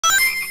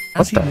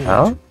As he What the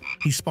hell?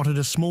 he spotted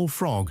a small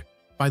frog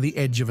by the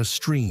edge of a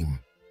stream.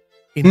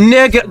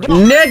 Nigga!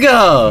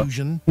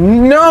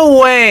 No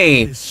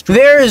way!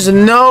 There's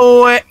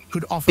no way!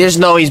 There's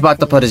no he's about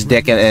to put his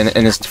dick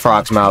in his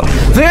frog's mouth.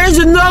 There's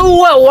no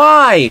way!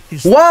 Why?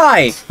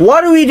 Why?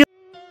 What do we do?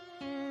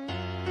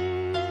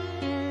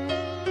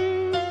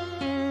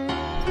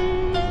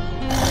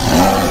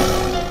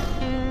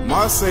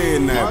 My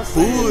saying that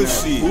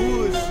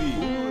bullshit.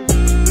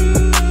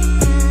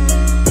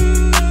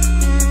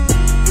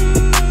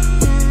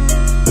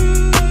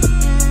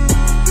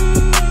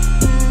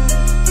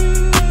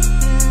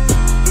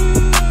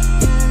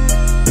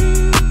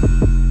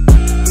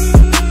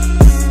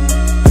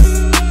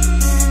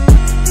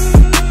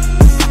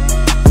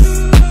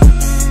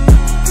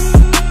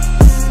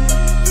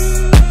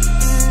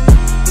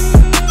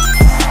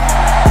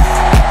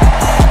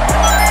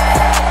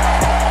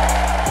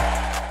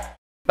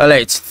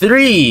 Alright, it's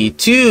 3,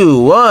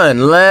 2,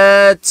 1,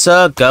 let's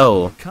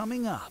go.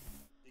 Coming up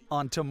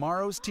on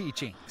tomorrow's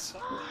teachings.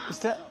 Is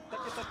that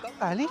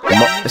Ali?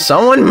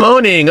 Someone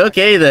moaning,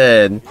 okay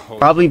then.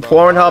 Probably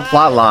Pornhub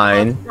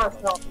plotline.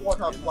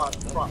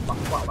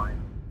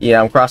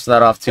 Yeah, I'm crossing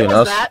that off too.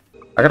 No, I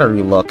gotta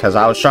relook because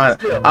I was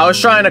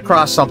trying to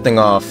cross something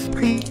off.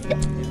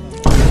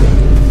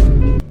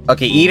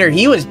 Okay, either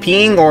he was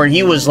peeing or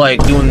he was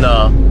like doing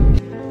the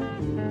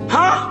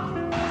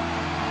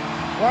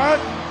What?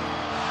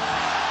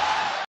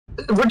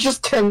 We're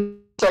just 10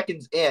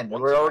 seconds in,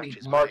 and we're already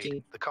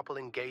marking the couple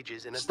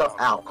engages in a stuff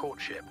out.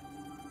 Courtship,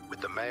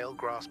 with the male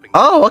grasping.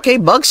 Oh, okay,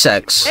 bug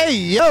sex. Hey,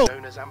 yo!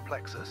 Known as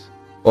amplexus.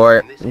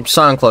 Or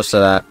something close to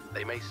that.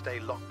 They may stay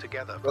locked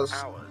together for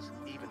hours,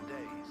 even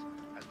days,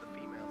 as the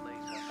female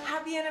lays her.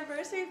 Happy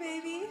anniversary,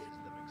 baby!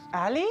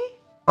 Ali?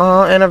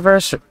 Oh,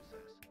 anniversary.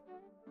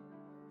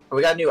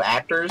 We got new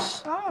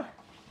actors. Ah.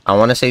 I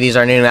want to say these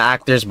are new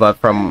actors, but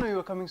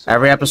from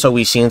every episode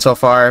we've seen so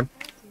far,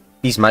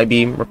 these might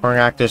be recurring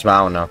actors, but I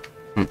don't know.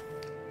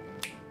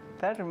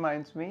 That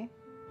reminds me.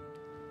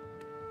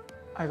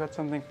 I got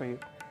something for you.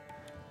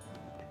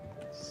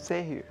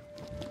 Stay here.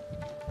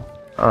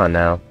 Oh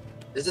no.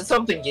 Is it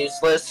something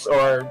useless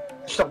or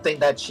something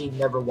that she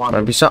never wanted?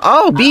 Might be so.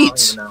 Oh,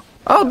 beats.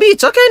 Oh,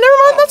 beats. Okay, never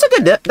mind. That's a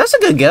good. That's a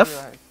good gift.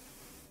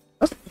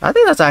 I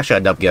think that's actually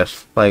a dub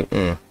gift. Like,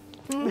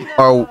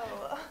 or.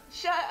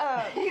 Shut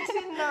up! You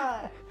did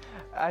not.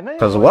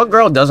 Because what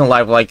girl doesn't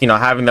like you know,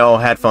 having their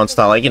own headphone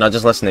style, like, you know,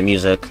 just listen to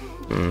music.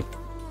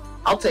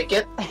 I'll take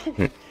it.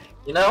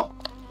 You know,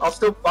 I'll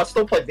still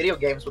play video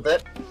games with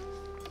it.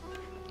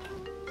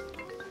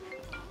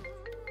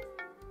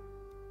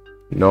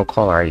 No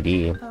caller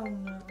ID. Oh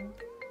no.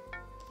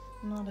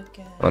 Not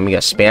again. Let me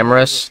get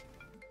spammerous.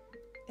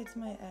 It's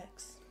my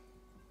ex.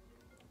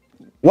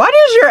 What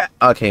is your?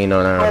 Okay, no.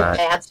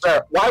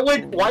 Answer.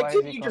 Why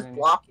couldn't you just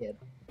block it?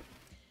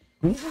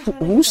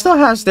 Who still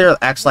has their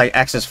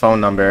ex's phone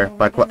number?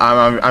 Like,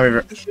 I'm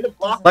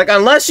like,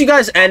 unless you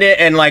guys ended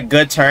in like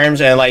good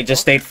terms and like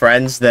just stayed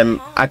friends, then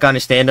I can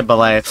understand it. But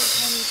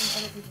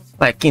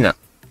like you know.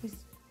 He's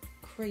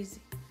crazy.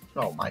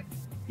 Oh my.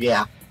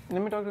 Yeah.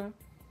 Let me talk to him.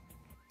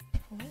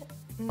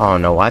 Oh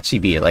no, why'd she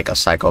be like a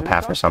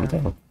psychopath or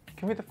something?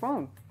 Give me the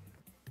phone.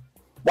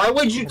 Why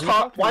would you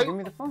talk? Why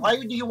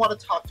do you want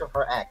to talk to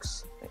her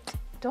ex?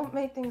 Don't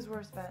make things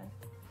worse, Ben.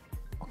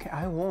 Okay,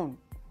 I won't.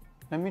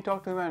 Let me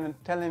talk to him and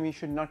tell him he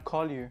should not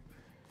call you.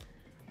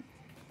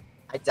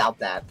 I doubt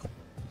that.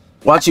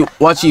 Watch you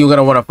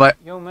gonna wanna fight.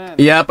 Yo, man.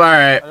 Yep,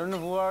 alright. I don't know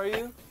who are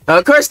you.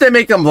 Of course they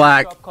make him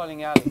black. Stop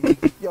calling Ali.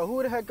 Yo,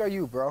 who the heck are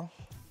you, bro?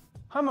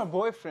 I'm her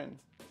boyfriend.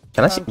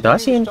 Can I see? Do I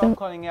see anything? Stop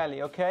calling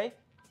Ali, okay?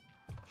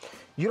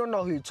 You don't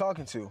know who you're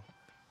talking to.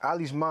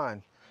 Ali's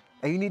mine.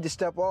 And you need to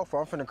step off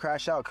or I'm finna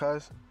crash out,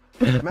 cuz.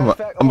 Matter of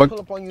fact, I'm gonna pull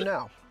up on you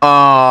now.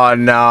 Oh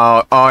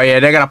no. Oh yeah,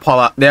 they're gonna pull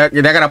up. They're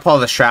gonna pull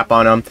the strap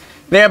on him.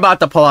 They're about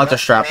to pull out the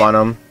strap on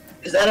him.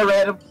 Is that a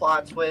random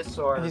plot twist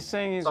or he's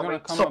saying he's gonna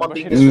come someone up,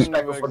 being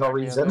disrespectful for no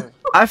reason?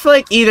 I feel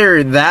like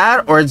either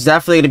that or it's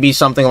definitely to be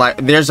something like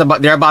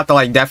they're about to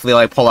like definitely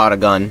like pull out a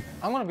gun.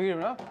 I'm gonna beat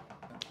him up.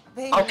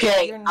 Baby,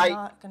 okay, you're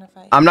not gonna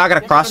fight. I'm not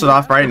gonna cross it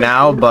off right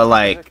now, but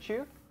like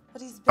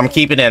I'm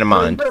keeping it in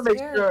mind. You gotta make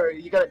sure.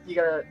 You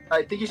gotta.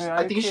 I think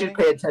you should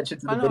pay attention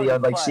to the video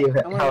and like see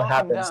how it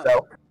happens.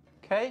 So.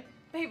 Okay.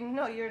 Babe,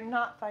 no, you're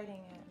not fighting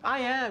it. I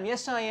am.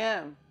 Yes, I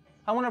am.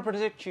 I want to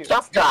protect you.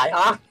 Tough guy,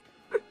 huh?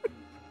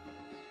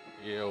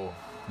 Yo,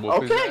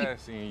 whoop his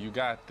ass in. You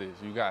got this.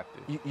 You got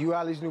this. You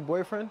Ali's new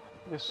boyfriend?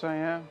 Yes, I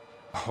am.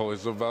 Oh,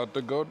 it's about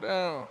to go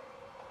down.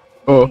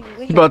 Oh,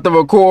 he's about to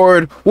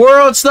record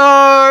World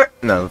Star.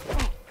 No.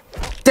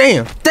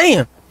 Damn.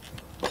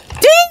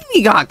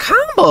 He got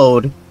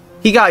comboed.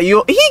 He got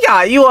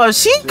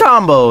UFC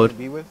comboed.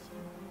 Be with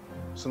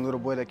some little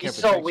boy that can't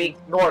He's so weak.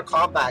 Nor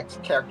combat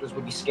characters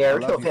would be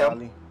scared of him.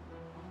 Ali.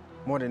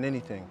 More than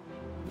anything.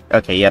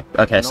 Okay, yep.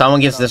 Okay,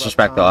 someone gets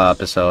disrespected all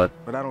episode.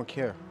 But I don't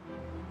care.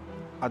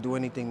 I'll do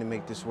anything to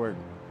make this work.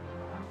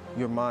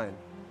 You're mine.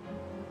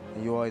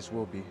 And you always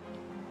will be.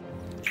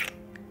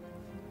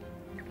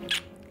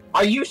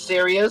 Are you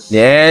serious?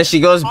 Yeah,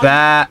 she goes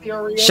back.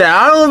 Shit,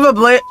 I don't even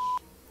blame.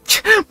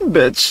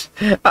 Bitch.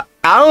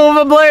 I don't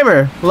even blame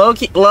her.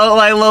 Low-key,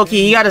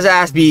 he got his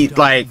ass beat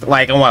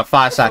like in what,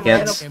 5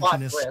 seconds?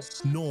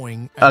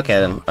 Okay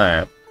then,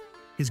 alright.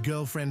 His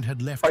girlfriend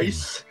had left him,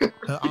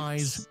 her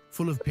eyes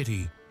full of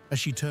pity as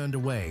she turned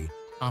away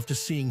after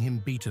seeing him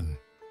beaten.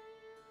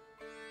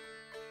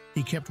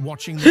 He kept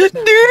watching the dude,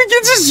 he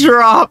just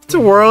dropped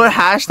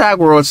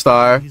world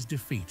star. His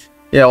defeat.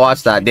 Yeah,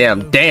 watch that.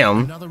 Damn.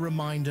 Another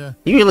reminder.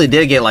 He really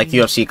did get like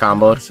UFC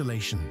comboed.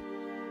 Isolation.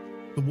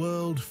 The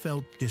world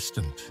felt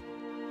distant,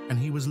 and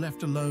he was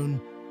left alone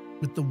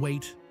with the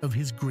weight of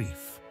his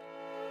grief.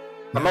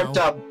 I meant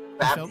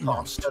bad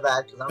lost for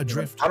that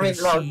because I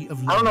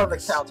don't know if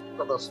it counts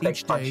for those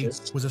fake punches.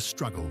 Each day was a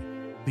struggle.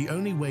 The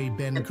only way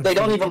Ben could they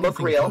don't feel even look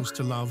anything real. close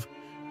to love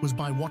was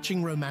by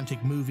watching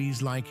romantic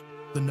movies like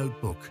The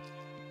Notebook,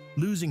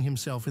 losing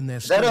himself in their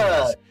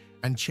stories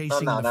and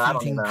chasing the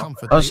fleeting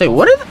comfort. I was saying,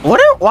 what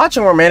are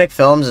watching romantic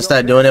films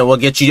instead of doing it will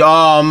get you?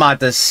 Oh, I'm about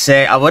to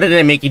say, what did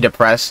it make you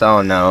depressed?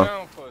 Oh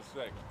no.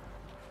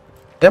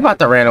 They're about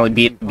to randomly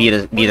beat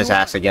his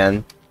ass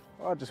again.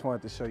 I just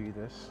wanted to show you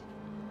this.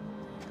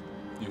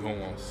 You don't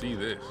want to see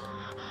this.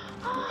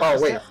 Oh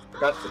wait,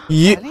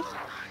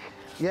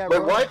 Yeah,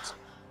 wait, what?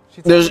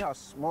 She told me how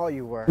small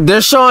you were.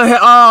 They're showing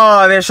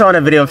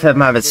a video of him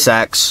having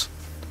sex.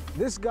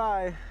 This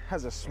guy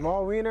has a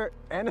small wiener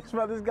and his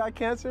mother's got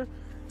cancer.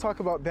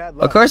 Talk about bad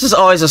luck. Of course, it's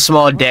always a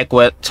small dick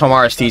with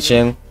Tamara's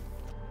teaching.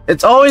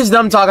 It's always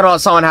them talking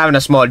about someone having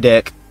a small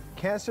dick.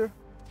 Cancer?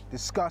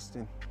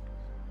 Disgusting.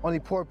 Only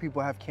poor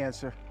people have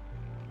cancer.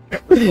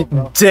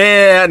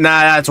 Damn,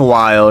 nah, that's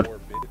wild.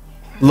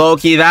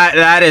 Loki,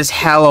 that is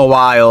hella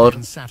wild.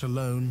 And sat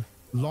alone,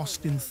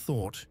 lost in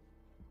thought,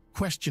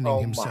 questioning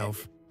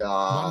himself,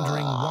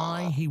 wondering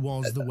why he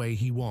was the way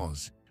he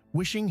was,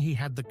 wishing he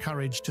had the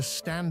courage to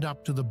stand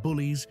up to the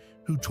bullies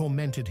who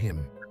tormented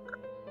him.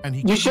 And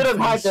he You should have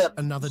had to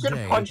another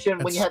day punch him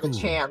when you had the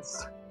school.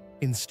 chance.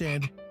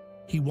 Instead,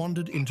 he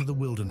wandered into the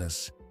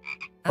wilderness.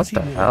 What As he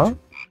the walked, hell?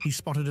 he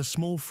spotted a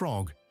small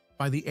frog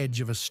by the edge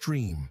of a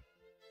stream.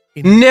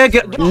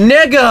 Nigga!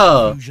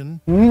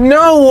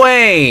 No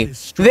way!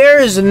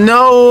 There's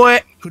no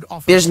way.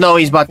 There's no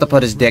he's about to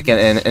put his dick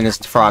in his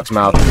frog's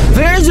mouth.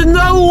 There's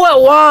no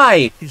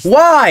way.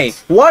 Why?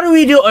 What do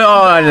we do?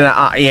 Oh,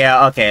 no,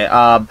 yeah, okay.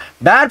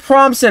 Bad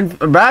prompts and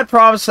like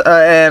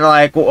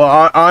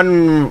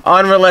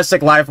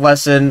unrealistic life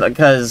lesson.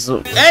 Because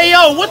hey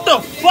yo, what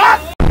the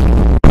fuck?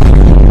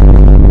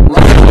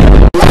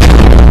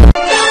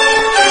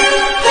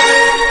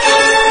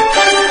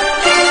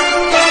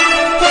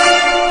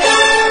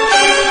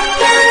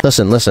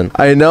 Listen.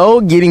 I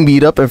know getting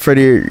beat up in front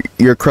of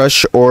your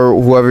crush or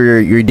whoever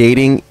you're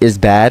dating is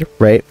bad,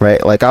 right?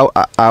 Like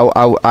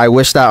I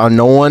wish that on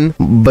no one.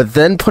 But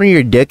then putting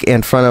your dick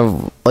in front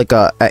of like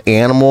a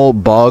animal,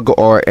 bug,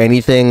 or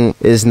anything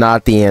is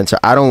not the answer.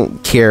 I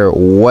don't care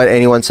what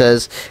anyone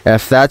says.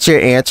 If that's your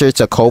answer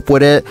to cope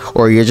with it,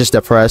 or you're just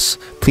depressed,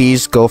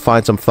 please go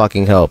find some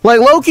fucking help. Like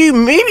Loki,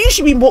 maybe you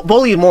should be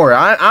bullied more.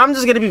 I'm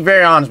just gonna be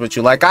very honest with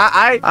you. Like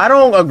I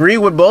don't agree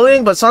with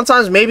bullying, but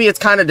sometimes maybe it's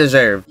kind of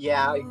deserved.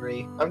 Yeah, I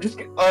agree. I'm just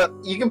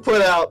you can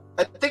put out.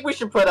 I think we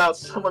should put out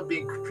someone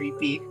being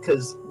creepy.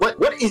 Because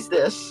what is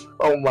this?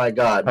 Oh my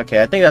god.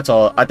 Okay, I think that's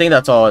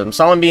all.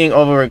 Someone being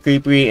over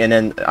creepy, and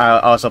then I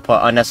also put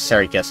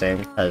unnecessary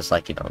kissing as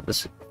like, you know,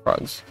 this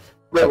frogs.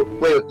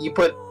 Wait, you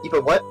put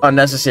what?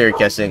 Unnecessary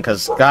kissing,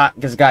 cause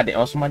goddamn.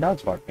 Also, my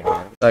dog's barking.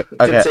 Like,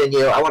 okay.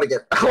 Continue. I want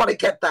to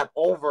get that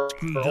over.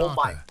 Oh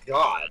my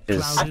god. I'm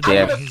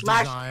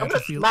gonna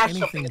smash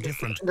something in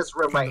this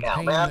room right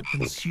now, man.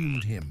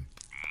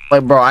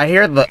 Like, bro, I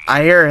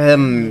hear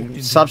him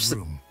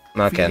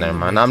Okay, never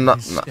mind. I'm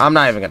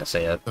not even gonna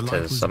say it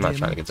because I'm not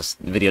trying to get this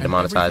video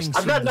demonetized.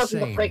 I've got nothing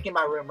to break in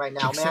my room right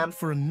now, man.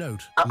 For a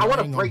note I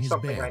want to break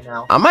something right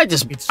now. I might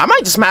just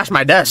smash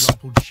my desk.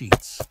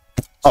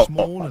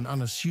 Small and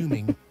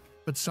unassuming,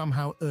 but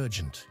somehow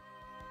urgent.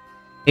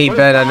 Hey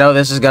Ben, I know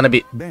this is gonna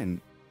be.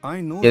 Ben,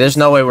 I know. Yeah, there's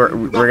no way we're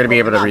gonna be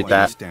able to read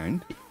that.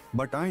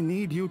 But I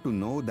need you to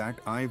know that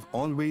I've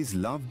always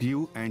loved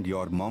you and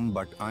your mom,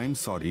 but I'm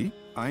sorry,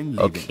 I'm leaving.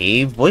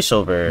 Okay,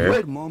 voiceover.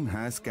 Your mom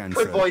has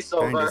cancer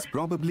and is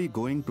probably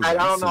going to. I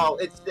don't know.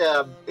 It's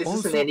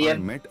also, an Indian. I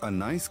met a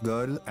nice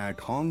girl at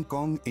Hong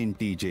Kong in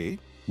TJ.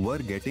 We're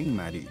getting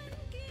married.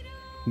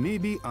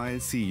 Maybe I'll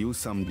see you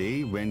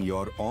someday when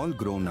you're all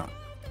grown up.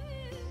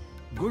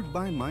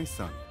 Goodbye, my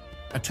son.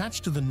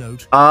 Attached to the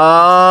note.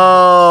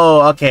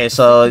 Oh, okay.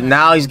 So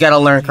now he's got to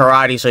learn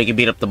karate so he can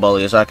beat up the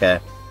bullies.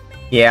 Okay.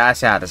 Yeah, I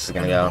see how this is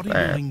gonna go.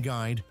 Right.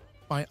 Guide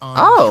by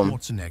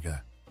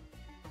Schwarzenegger.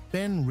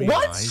 Ben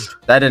realized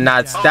that did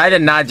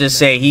not just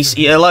say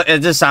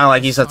it just sounded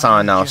like he said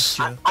something else.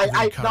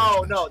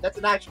 No, that's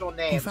an actual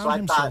name. So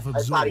I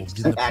thought he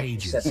just actually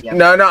said yeah.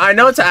 No, I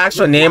know it's an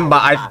actual name,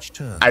 but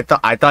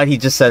I thought he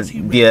just said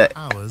the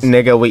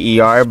nigga with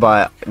ER,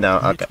 but no,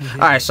 okay.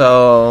 Alright,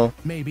 so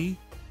maybe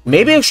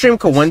extreme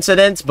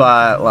coincidence,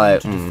 but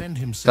like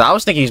so I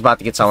was thinking he was about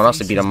to get someone else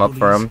to beat him up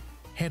for him.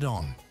 Head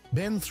on.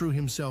 Ben threw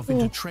himself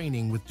into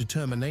training with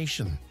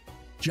determination,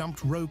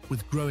 jumped rope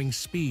with growing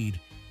speed,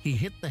 he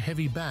hit the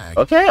heavy bag.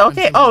 Okay.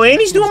 Oh, and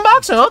he's doing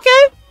boxing.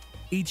 Okay.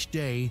 Each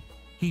day,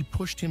 he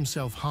pushed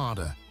himself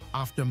harder.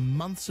 After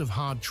months of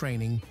hard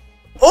training.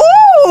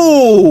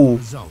 Ooh!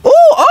 Okay,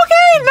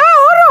 now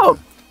hold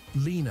up.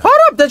 Hold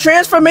up, the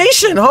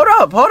transformation. Hold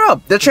up.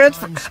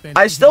 The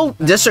I still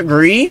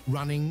disagree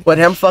with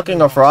him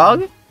fucking a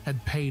frog.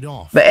 Had paid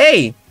off. But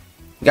hey,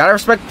 you gotta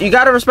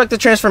respect the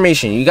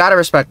transformation. You gotta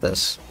respect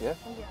this. Yeah.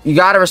 You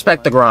gotta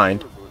respect the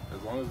grind.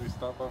 As long as we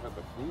stop off at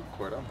the food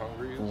court, I'm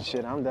hungry.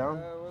 Shit, I'm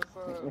down.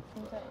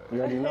 You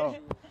already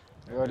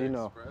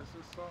know.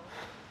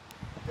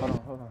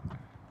 Hold on.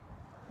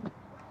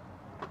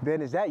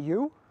 Ben, is that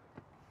you?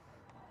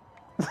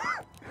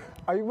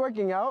 Are you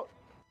working out?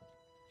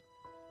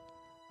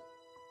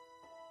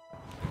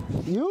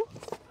 You?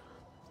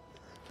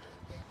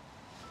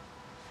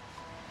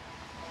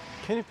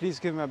 Can you please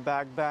give my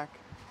bag back?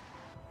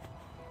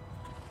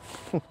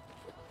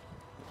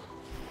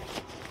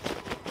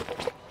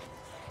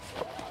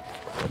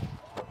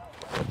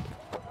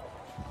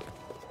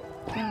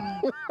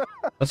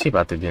 What's he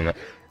about to do now?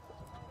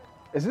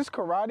 Is this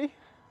karate?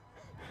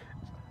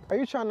 Are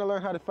you trying to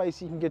learn how to fight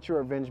so you can get your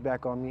revenge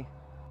back on me?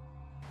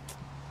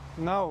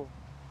 No.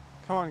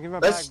 Come on, give my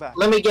bag back.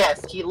 Let me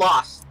guess. He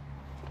lost.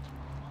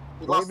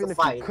 He lost even the if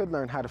fight. you could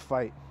learn how to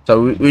fight.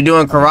 So we're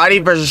doing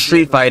karate versus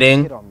street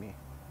fighting.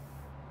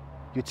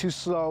 You're too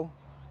slow,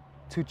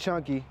 too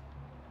chunky,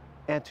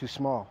 and too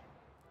small.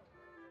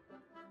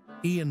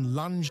 Ian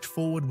lunged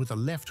forward with a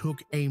left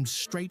hook aimed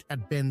straight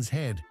at Ben's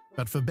head.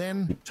 But for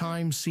Ben,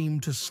 time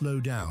seemed to slow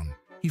down.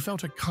 He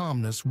felt a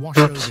calmness wash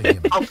over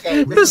him.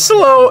 This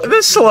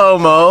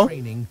slow-mo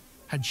training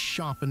had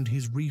sharpened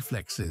his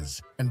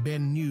reflexes, and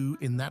Ben knew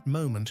in that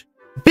moment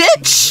bitch! He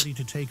was ready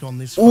to take on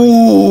this fight.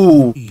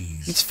 Ooh!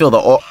 Let's feel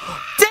the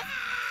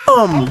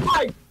damn!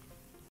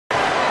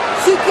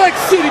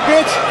 Suplex City,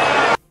 bitch!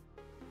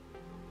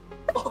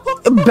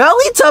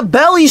 Belly to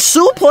belly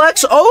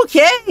suplex,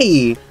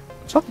 okay!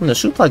 Something to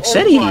Suplex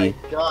City. Oh my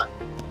God.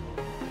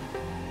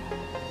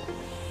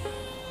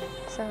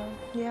 So,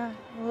 yeah,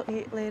 we'll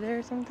eat later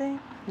or something?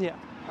 Yeah.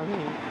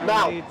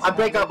 No, I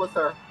break up with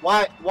her.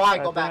 Why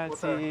go back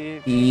with her?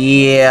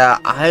 Yeah,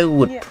 I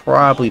would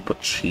probably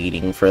put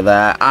cheating for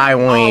that. I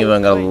won't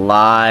even gonna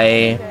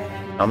lie.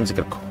 I'm just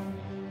gonna.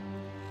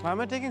 Why am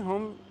I taking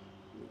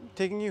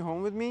you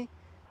home with me?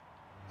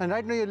 And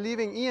right now you're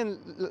leaving Ian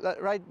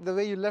right the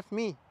way you left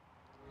me.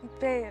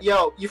 Babe,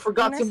 yo, you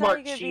forgot to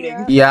mark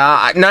cheating.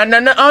 Yeah, no.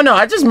 Oh no,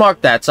 I just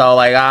marked that. So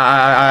like,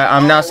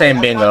 I'm not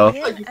saying bingo.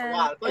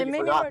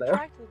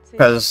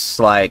 Because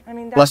like,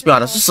 let's be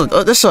honest, this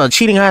is a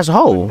cheating ass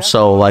hoe.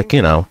 So like,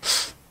 you know.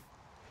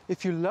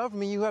 If you love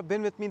me, you have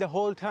been with me the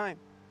whole time.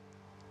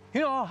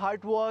 You know how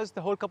hard it was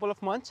the whole couple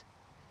of months?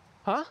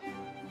 Huh?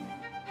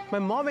 My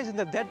mom is in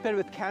the deathbed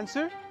with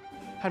cancer,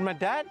 and my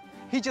dad,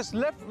 he just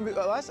left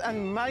us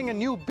and marrying a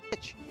new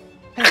bitch.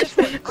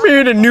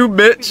 Married a new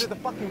bitch. The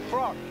fucking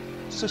frog.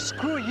 So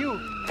screw you.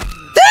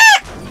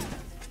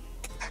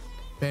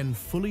 Ben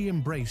fully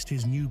embraced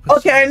his new persona.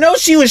 Okay, I know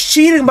she was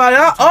cheating, but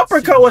that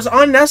uppercut was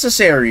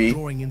unnecessary.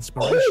 Drawing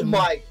inspiration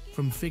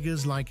from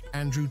figures like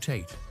Andrew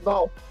Tate.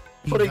 No.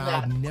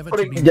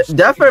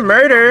 Death or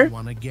murder.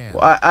 One again.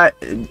 Well,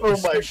 oh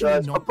my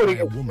God! Not by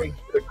a woman.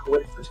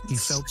 He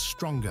felt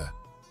stronger,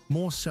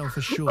 more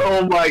self-assured.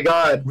 Oh my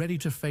God! Ready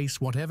to face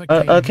whatever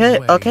came okay, his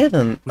way okay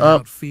then.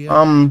 Without fear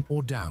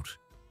or doubt.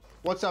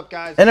 What's up,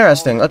 guys?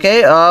 Interesting.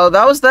 Okay,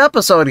 that was the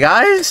episode,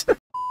 guys.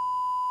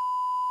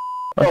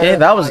 Okay,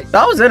 that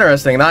was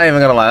interesting. Not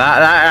even gonna lie,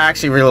 that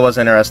actually really was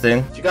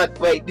interesting.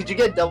 Did you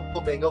get double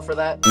bingo for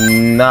that?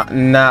 Not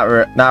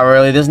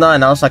really. There's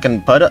nothing else I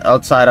can put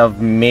outside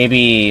of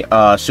maybe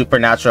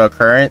supernatural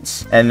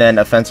occurrence and then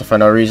offensive for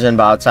no reason.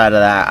 But outside of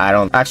that, I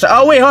don't actually.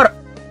 Oh wait, hold up.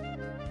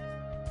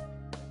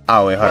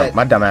 Oh wait, hold up.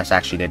 My dumbass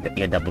actually did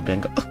get double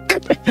bingo.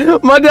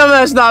 My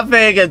dumbass not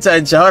paying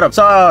attention. Hold up.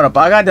 So hold up.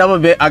 I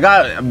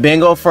got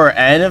bingo for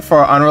N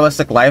for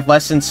unrealistic life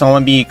lessons.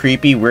 Someone be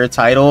creepy, weird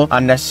title,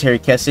 unnecessary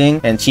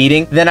kissing, and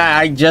cheating. Then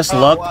I just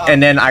looked,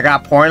 and then I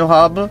got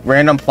Pornhub,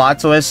 random plot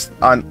twist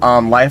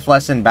on life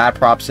lesson, bad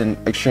props, and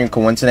extreme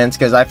coincidence.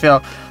 Because I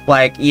feel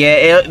like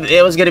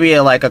it was gonna be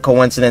like a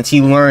coincidence.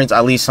 He learns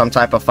at least some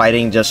type of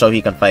fighting just so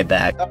he can fight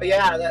back.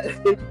 Yeah.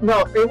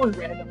 No, it was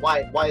random.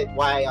 Why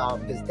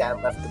his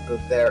dad left the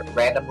book there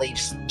randomly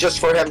just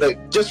for him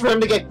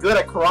to get good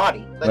at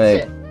karate.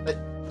 That's it. But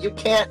you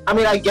can't. I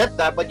mean, I get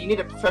that, but you need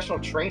a professional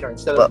trainer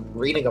instead of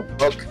reading a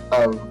book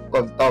of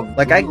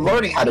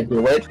learning how to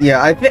do it.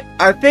 Yeah,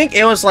 I think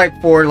it was like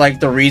for like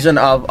the reason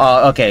of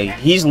okay,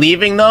 he's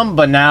leaving them,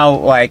 but now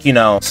like you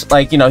know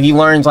he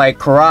learns like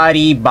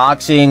karate,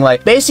 boxing,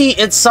 like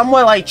basically it's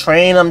somewhat like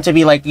training him to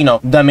be like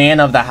the man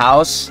of the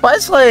house. But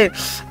it's like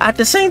at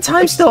the same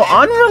time still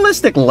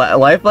unrealistic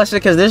life lesson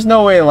because there's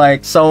no way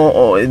like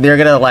they're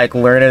gonna like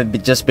learn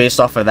it just based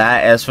off of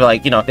that. As for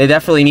like they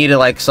definitely needed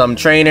like some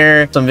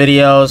trainer, some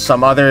videos,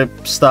 some other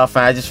stuff.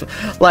 And I just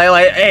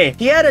like hey,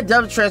 he had a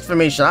dub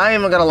transformation. I ain't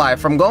even gonna lie,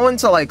 from going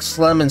to like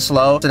slim and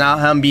slow to now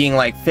him being being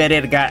like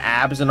fitted, got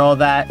abs and all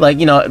that. Like,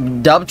 you know,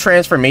 dub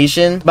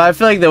transformation. But I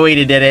feel like the way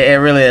they did it, it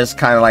really is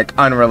kind of like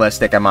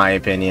unrealistic in my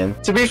opinion.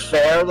 To be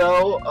fair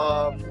though,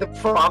 the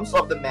prompts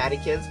of the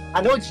mannequins,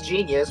 I know it's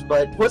genius,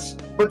 but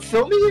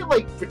filming it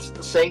like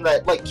saying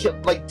that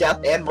like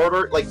death and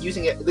murder, like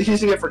using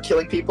it for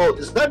killing people,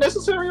 is that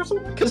necessary or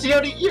something? Because he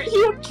only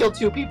killed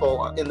 2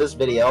 people in this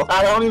video.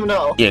 I don't even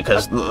know. Yeah,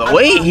 because the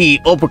way he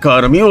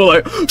uppercut him, you were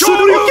like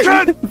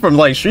from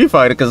like Street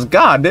Fighter, because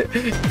God.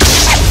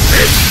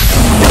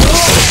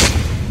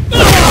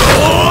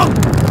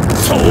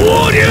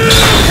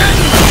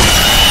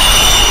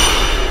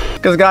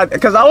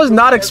 Because I was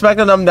not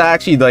expecting them to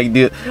actually like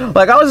do,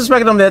 like I was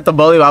expecting them to hit the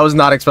bully, but I was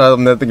not expecting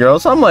them to hit the girl.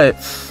 So I'm like,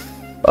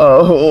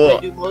 oh.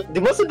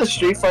 Do most of the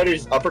Street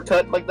Fighters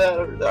uppercut like that? I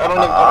don't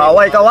know.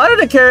 Like a lot of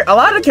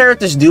the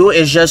characters do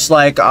is just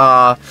like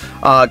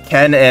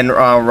Ken and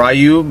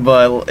Ryu,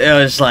 but it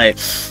was like.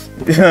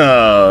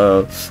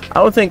 I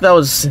don't think that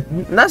was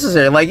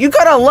necessary. Like, you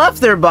could have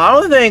left there, but I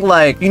don't think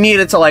like you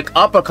needed to like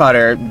uppercut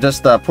her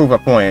just to prove a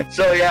point.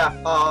 So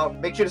yeah,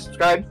 make sure to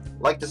subscribe,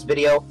 like this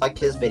video, like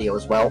his video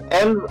as well,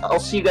 and I'll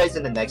see you guys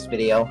in the next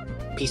video.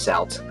 Peace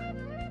out.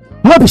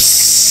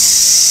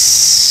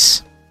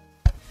 Peace.